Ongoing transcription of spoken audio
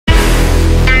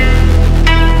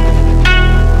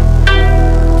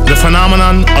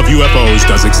phenomenon of UFOs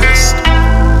does exist,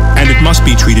 and it must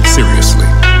be treated seriously.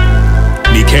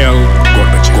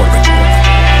 KOrnerz.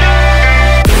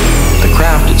 The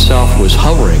craft itself was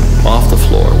hovering off the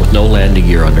floor with no landing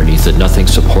gear underneath it, nothing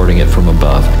supporting it from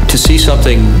above. To see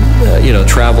something,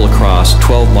 travel across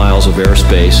 12 miles of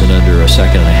airspace in under a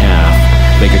second and a half,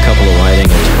 make a couple of right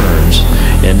angle turns,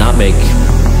 and not make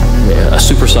a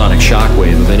supersonic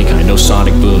shockwave of any kind, no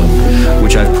sonic boom,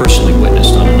 which I've personally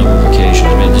witnessed on a number of occasions.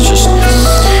 I mean, it's just,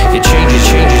 it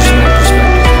changes my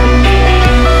perspective.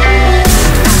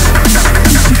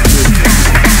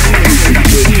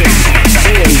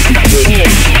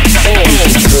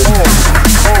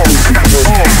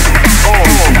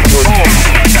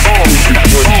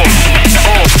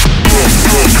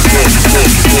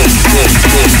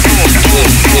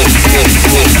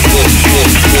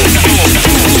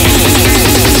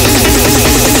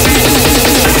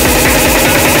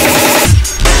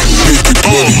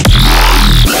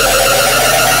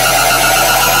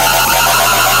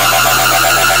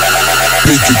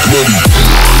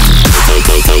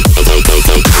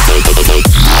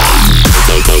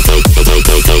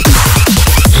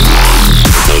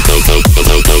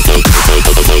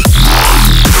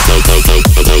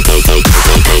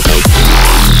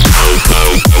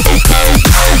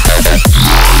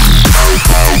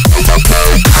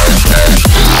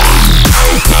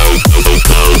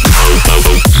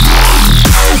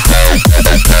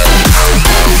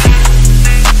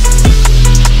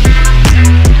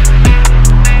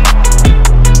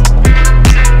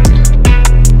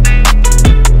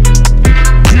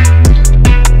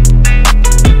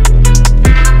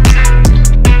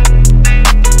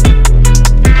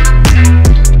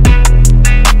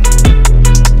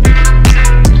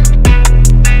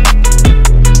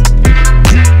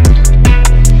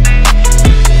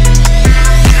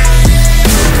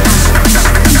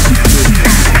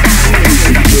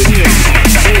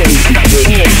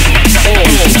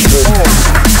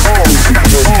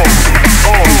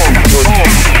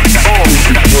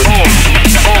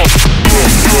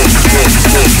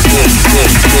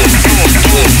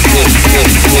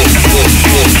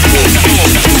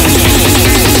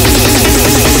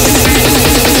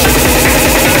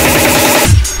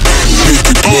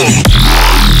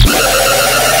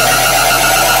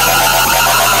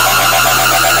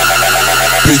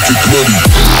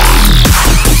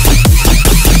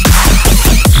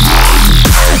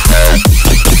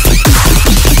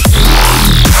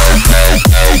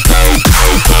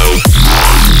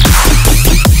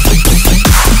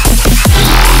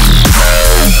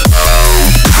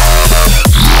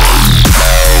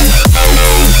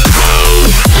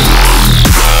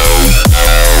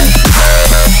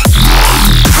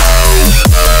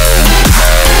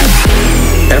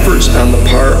 On the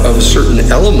part of a certain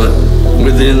element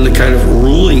within the kind of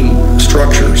ruling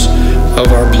structures of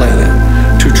our planet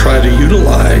to try to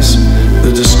utilize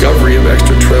the discovery of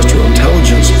extraterrestrial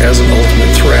intelligence as an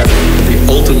ultimate threat, the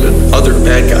ultimate other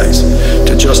bad guys,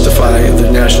 to justify the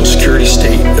national security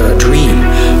state